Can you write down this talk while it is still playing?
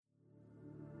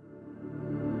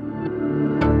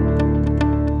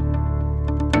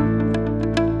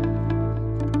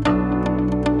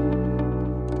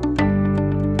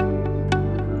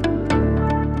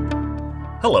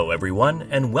Hello, everyone,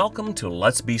 and welcome to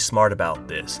Let's Be Smart About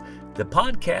This, the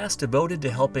podcast devoted to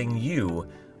helping you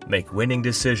make winning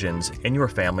decisions in your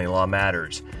family law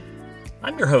matters.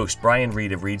 I'm your host, Brian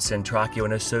Reed of Reed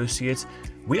Centracchio & Associates.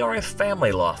 We are a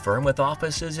family law firm with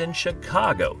offices in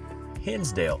Chicago,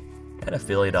 Hinsdale, and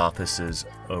affiliate offices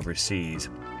overseas.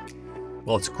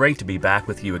 Well, it's great to be back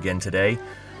with you again today.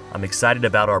 I'm excited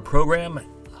about our program.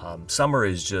 Summer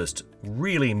is just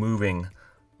really moving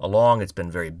along. It's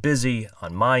been very busy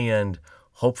on my end,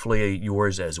 hopefully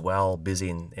yours as well,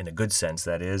 busy in a good sense,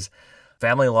 that is.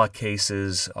 Family law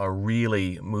cases are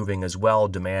really moving as well,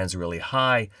 demand's really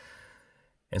high.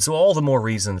 And so all the more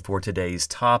reason for today's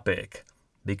topic,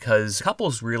 because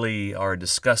couples really are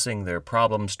discussing their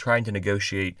problems, trying to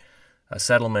negotiate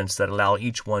settlements that allow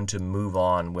each one to move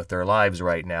on with their lives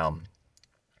right now.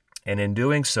 And in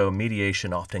doing so,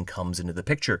 mediation often comes into the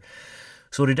picture.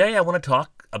 So today I want to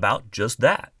talk about just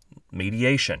that,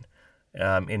 mediation.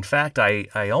 In fact,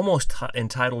 I almost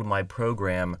entitled my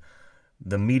program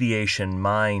The Mediation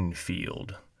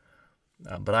Minefield.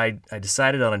 But I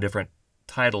decided on a different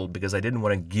title because I didn't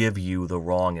want to give you the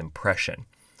wrong impression.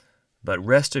 But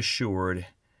rest assured,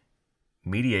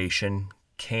 mediation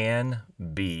can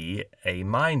be a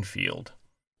minefield.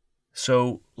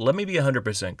 So let me be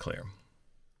 100% clear.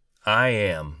 I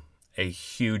am a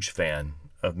huge fan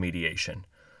of mediation,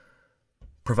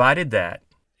 provided that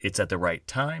it's at the right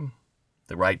time,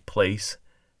 the right place,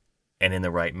 and in the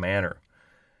right manner.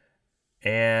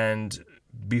 And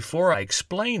before I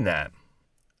explain that,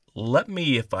 let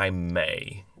me, if I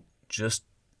may, just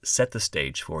set the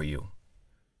stage for you,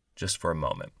 just for a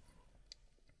moment.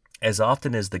 As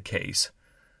often is the case,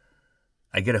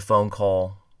 I get a phone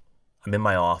call, I'm in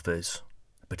my office,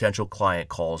 a potential client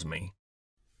calls me.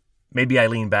 Maybe I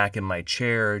lean back in my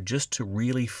chair just to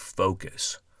really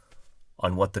focus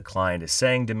on what the client is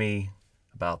saying to me,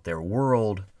 about their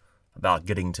world, about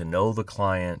getting to know the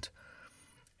client.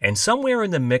 And somewhere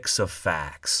in the mix of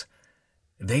facts,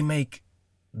 they make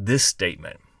this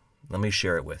statement. Let me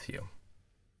share it with you.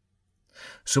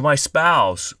 So my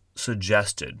spouse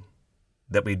suggested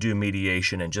that we do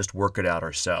mediation and just work it out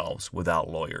ourselves without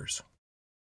lawyers.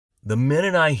 The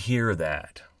minute I hear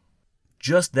that,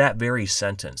 just that very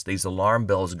sentence, these alarm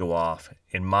bells go off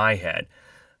in my head.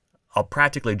 I'll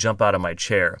practically jump out of my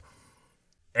chair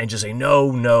and just say, no,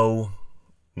 no,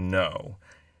 no.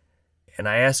 And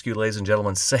I ask you, ladies and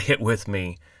gentlemen, say it with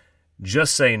me.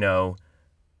 Just say no.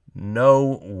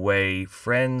 No way.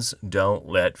 Friends don't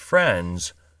let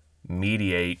friends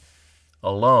mediate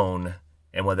alone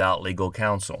and without legal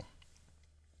counsel.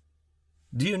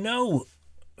 Do you know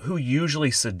who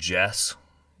usually suggests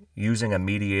using a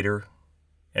mediator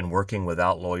and working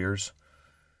without lawyers?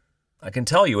 I can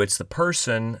tell you it's the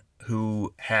person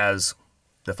who has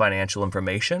the financial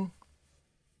information.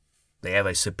 They have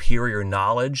a superior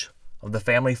knowledge of the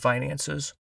family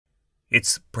finances.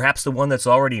 It's perhaps the one that's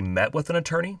already met with an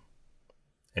attorney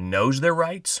and knows their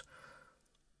rights,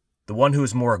 the one who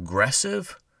is more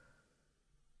aggressive,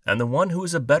 and the one who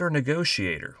is a better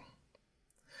negotiator.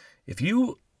 If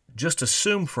you just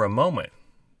assume for a moment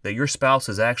that your spouse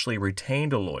has actually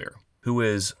retained a lawyer who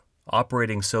is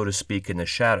operating, so to speak, in the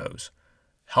shadows,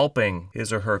 helping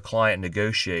his or her client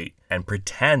negotiate and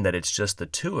pretend that it's just the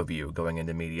two of you going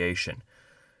into mediation,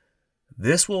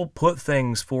 this will put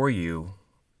things for you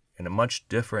in a much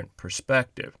different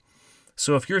perspective.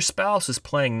 So if your spouse is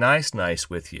playing nice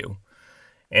with you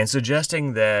and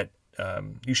suggesting that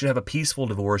you should have a peaceful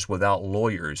divorce without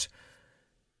lawyers,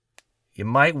 you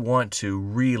might want to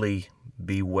really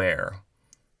beware.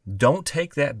 Don't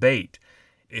take that bait.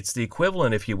 It's the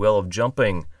equivalent, if you will, of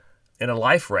jumping in a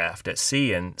life raft at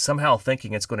sea and somehow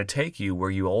thinking it's going to take you where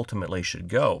you ultimately should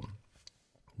go.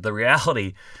 The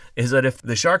reality is that if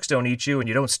the sharks don't eat you and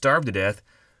you don't starve to death,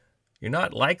 you're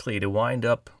not likely to wind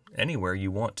up anywhere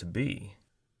you want to be.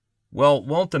 Well,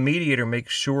 won't the mediator make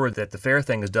sure that the fair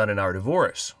thing is done in our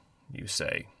divorce, you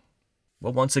say?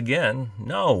 Well, once again,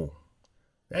 no.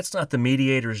 That's not the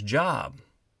mediator's job.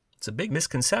 It's a big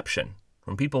misconception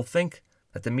when people think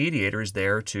that the mediator is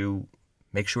there to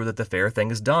make sure that the fair thing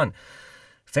is done.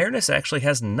 Fairness actually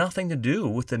has nothing to do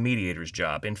with the mediator's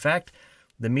job. In fact,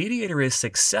 the mediator is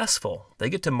successful. They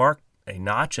get to mark a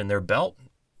notch in their belt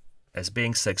as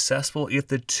being successful if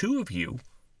the two of you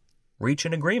reach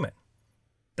an agreement.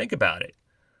 Think about it.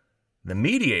 The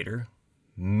mediator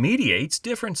mediates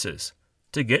differences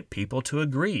to get people to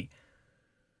agree.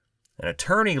 An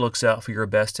attorney looks out for your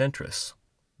best interests,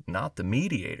 not the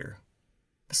mediator.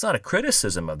 That's not a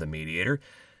criticism of the mediator.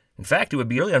 In fact, it would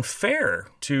be really unfair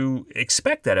to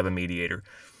expect that of a mediator.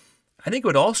 I think it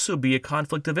would also be a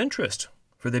conflict of interest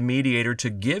for the mediator to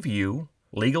give you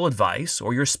legal advice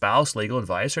or your spouse legal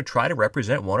advice or try to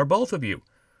represent one or both of you.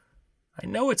 I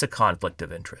know it's a conflict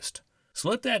of interest. So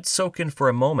let that soak in for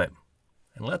a moment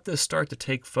and let this start to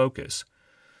take focus.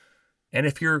 And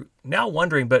if you're now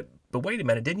wondering, but wait a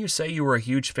minute, didn't you say you were a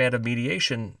huge fan of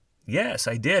mediation? Yes,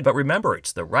 I did. But remember,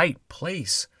 it's the right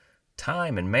place,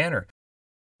 time, and manner.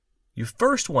 You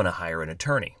first want to hire an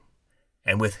attorney.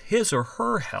 And with his or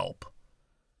her help,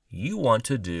 you want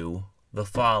to do the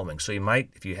following. So you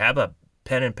might, if you have a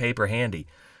pen and paper handy,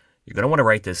 you're going to want to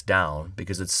write this down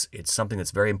because it's something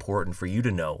that's very important for you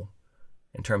to know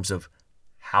in terms of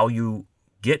how you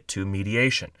get to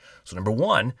mediation. So number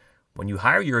one, when you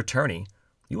hire your attorney,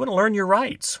 you want to learn your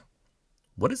rights.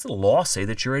 What does the law say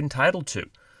that you're entitled to?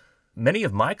 Many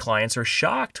of my clients are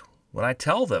shocked when I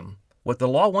tell them what the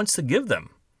law wants to give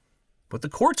them, what the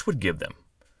courts would give them.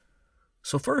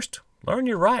 So first, learn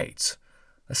your rights.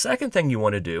 The second thing you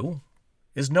want to do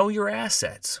is know your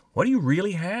assets. What do you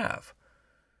really have?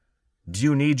 Do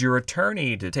you need your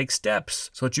attorney to take steps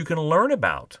so that you can learn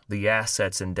about the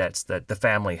assets and debts that the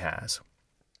family has?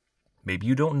 Maybe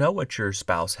you don't know what your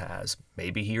spouse has.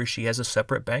 Maybe he or she has a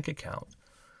separate bank account.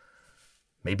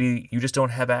 Maybe you just don't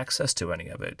have access to any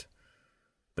of it.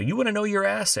 But you want to know your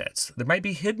assets. There might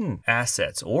be hidden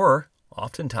assets or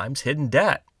oftentimes hidden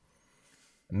debt.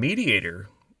 A mediator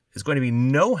is going to be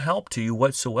no help to you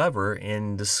whatsoever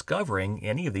in discovering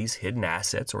any of these hidden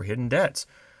assets or hidden debts.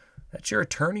 That's your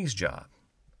attorney's job.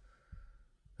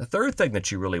 The third thing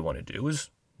that you really want to do is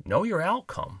know your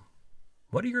outcome.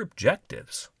 What are your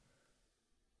objectives?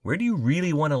 Where do you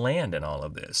really want to land in all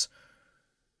of this?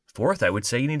 Fourth, I would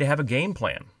say you need to have a game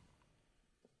plan.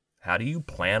 How do you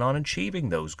plan on achieving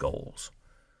those goals?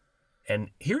 And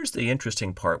here's the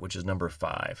interesting part, which is number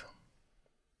 5.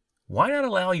 Why not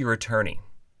allow your attorney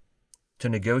to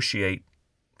negotiate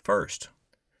first?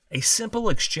 A simple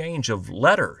exchange of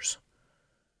letters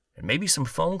and maybe some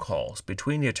phone calls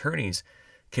between the attorneys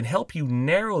can help you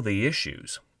narrow the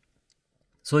issues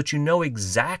so that you know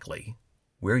exactly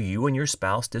where you and your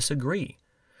spouse disagree.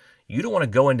 You don't want to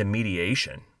go into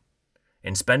mediation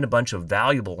and spend a bunch of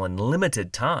valuable and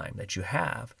limited time that you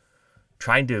have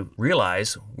trying to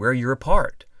realize where you're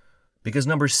apart. Because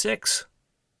number 6,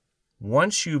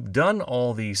 once you've done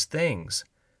all these things,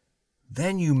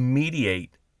 then you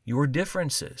mediate your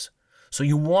differences. So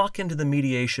you walk into the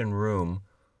mediation room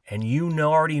and you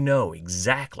already know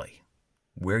exactly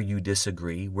where you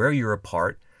disagree, where you're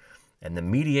apart, and the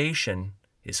mediation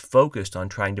is focused on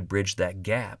trying to bridge that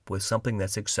gap with something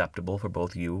that's acceptable for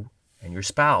both you and your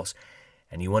spouse.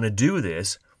 And you want to do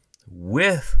this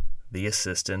with the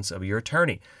assistance of your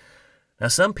attorney. Now,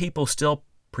 some people still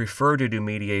prefer to do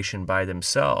mediation by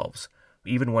themselves,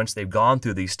 even once they've gone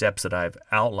through these steps that I've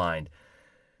outlined.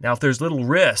 Now, if there's little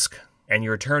risk and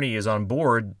your attorney is on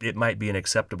board, it might be an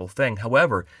acceptable thing.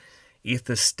 However, if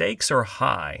the stakes are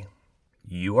high,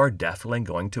 you are definitely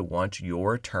going to want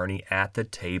your attorney at the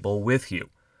table with you.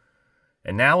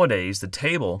 And nowadays, the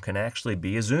table can actually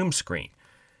be a Zoom screen.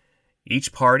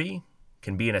 Each party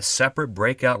can be in a separate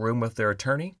breakout room with their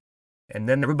attorney, and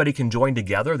then everybody can join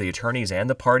together, the attorneys and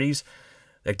the parties.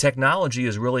 The technology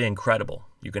is really incredible.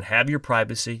 You can have your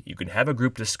privacy, you can have a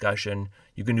group discussion,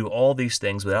 you can do all these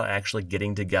things without actually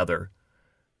getting together.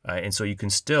 And so you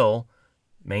can still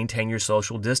maintain your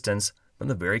social distance from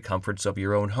the very comforts of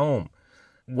your own home.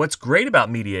 What's great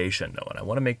about mediation, though, and I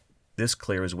want to make this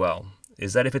clear as well,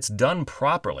 is that if it's done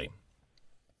properly,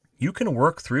 you can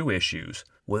work through issues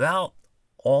without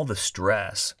all the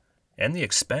stress and the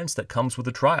expense that comes with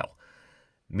a trial.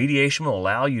 Mediation will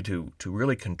allow you to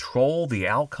really control the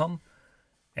outcome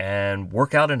and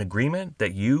work out an agreement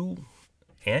that you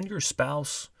and your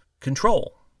spouse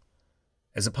control,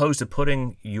 as opposed to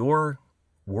putting your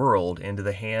world into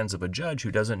the hands of a judge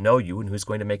who doesn't know you and who's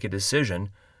going to make a decision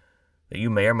that you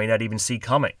may or may not even see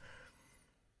coming.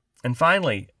 And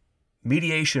finally,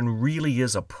 mediation really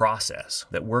is a process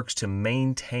that works to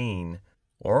maintain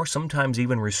or sometimes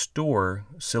even restore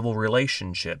civil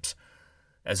relationships,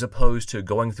 as opposed to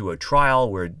going through a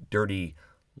trial where dirty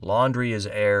laundry is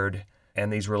aired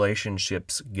and these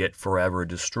relationships get forever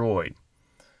destroyed.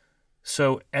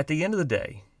 So at the end of the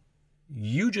day,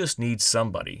 you just need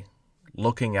somebody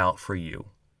looking out for you,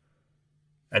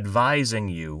 advising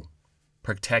you,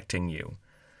 protecting you.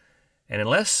 And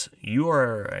unless you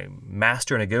are a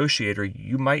master negotiator,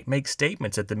 you might make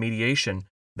statements at the mediation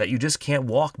that you just can't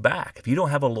walk back. If you don't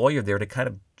have a lawyer there to kind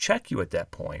of check you at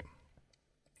that point,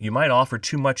 you might offer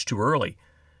too much too early.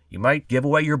 You might give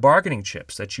away your bargaining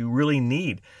chips that you really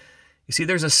need. You see,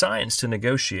 there's a science to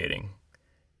negotiating,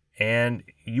 and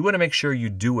you want to make sure you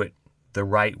do it the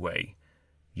right way.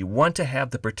 You want to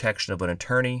have the protection of an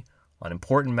attorney on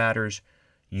important matters.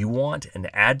 You want an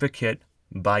advocate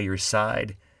by your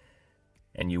side,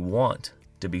 and you want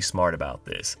to be smart about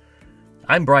this.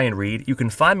 I'm Brian Reed. You can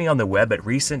find me on the web at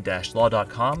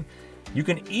recent-law.com. You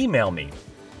can email me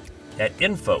at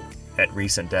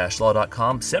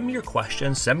info@recent-law.com. Send me your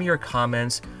questions, send me your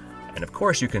comments, and of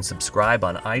course you can subscribe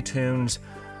on iTunes.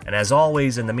 And as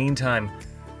always, in the meantime,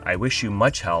 I wish you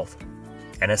much health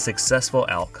and a successful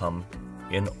outcome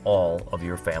in all of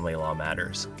your family law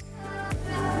matters.